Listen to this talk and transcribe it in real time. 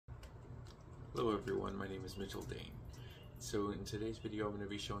Hello everyone, my name is Mitchell Dane. So in today's video I'm going to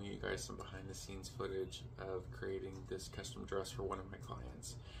be showing you guys some behind the scenes footage of creating this custom dress for one of my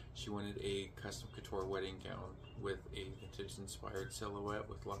clients. She wanted a custom couture wedding gown with a vintage inspired silhouette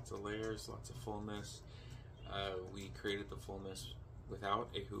with lots of layers, lots of fullness. We created the fullness without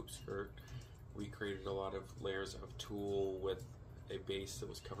a hoop skirt. We created a lot of layers of tulle with a base that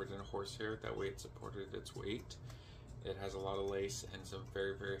was covered in horsehair, that way it supported its weight. It has a lot of lace and some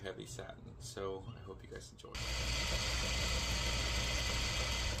very, very heavy satin, so I hope you guys enjoy.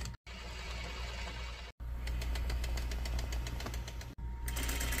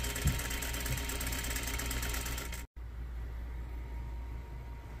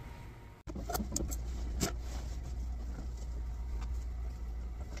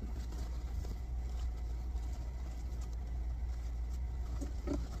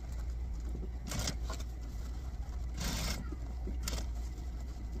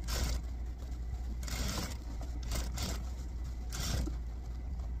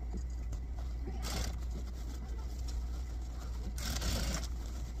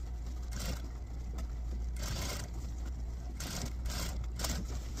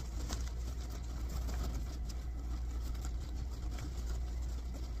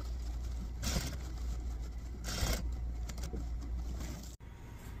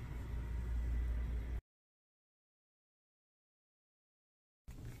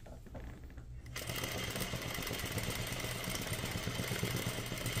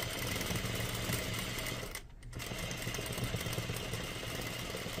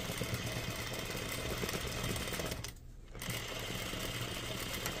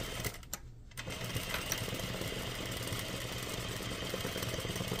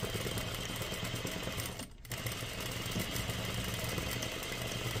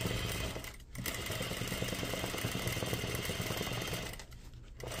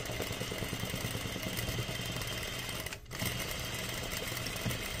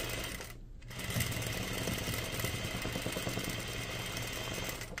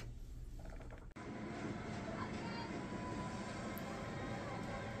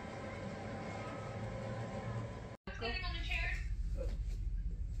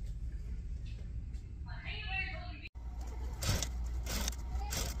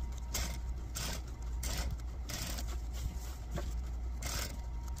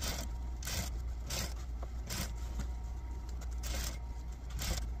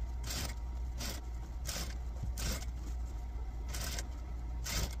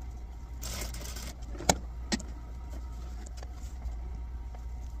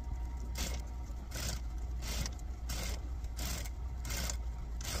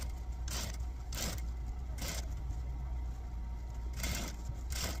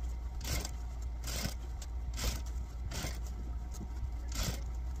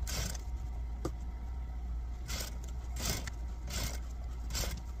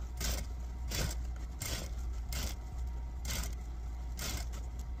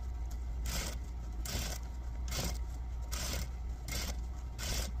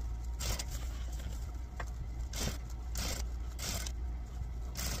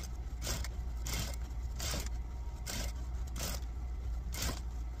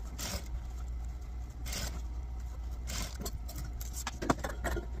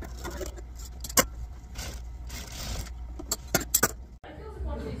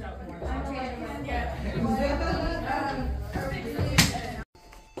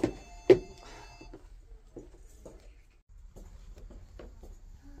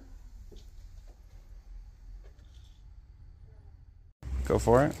 Go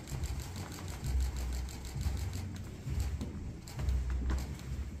for it.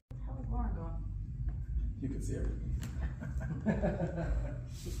 How's Lauren going? You can see everything.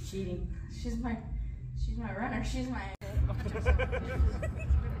 She's cheating. She's my runner. She's my.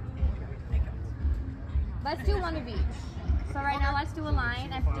 Let's do one of each. So right now, let's do a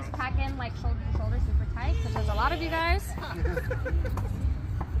line and just pack in like shoulder to shoulder super tight because there's a lot of you guys.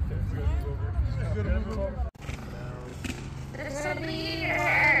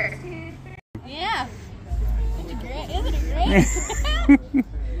 Yeah. Isn't it great? Isn't it great?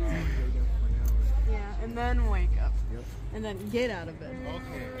 Yeah, and then wake up. And then get out of bed.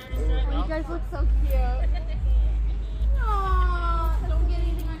 Oh, you guys look so cute. Aww, don't get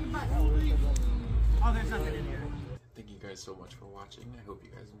anything on your butt. Oh, there's nothing in here. Thank you guys so much for watching. I hope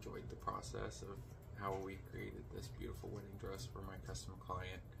you guys enjoyed the process of how we created this beautiful wedding dress for my custom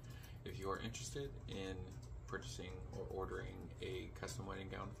client. If you are interested in purchasing or ordering a custom wedding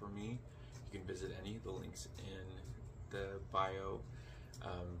gown for me, you can visit any of the links in the bio.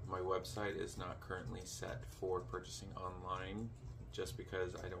 My website is not currently set for purchasing online just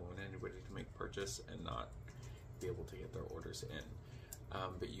because I don't want anybody to make purchase and not be able to get their orders in.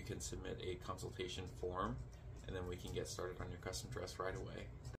 But you can submit a consultation form, and then we can get started on your custom dress right away.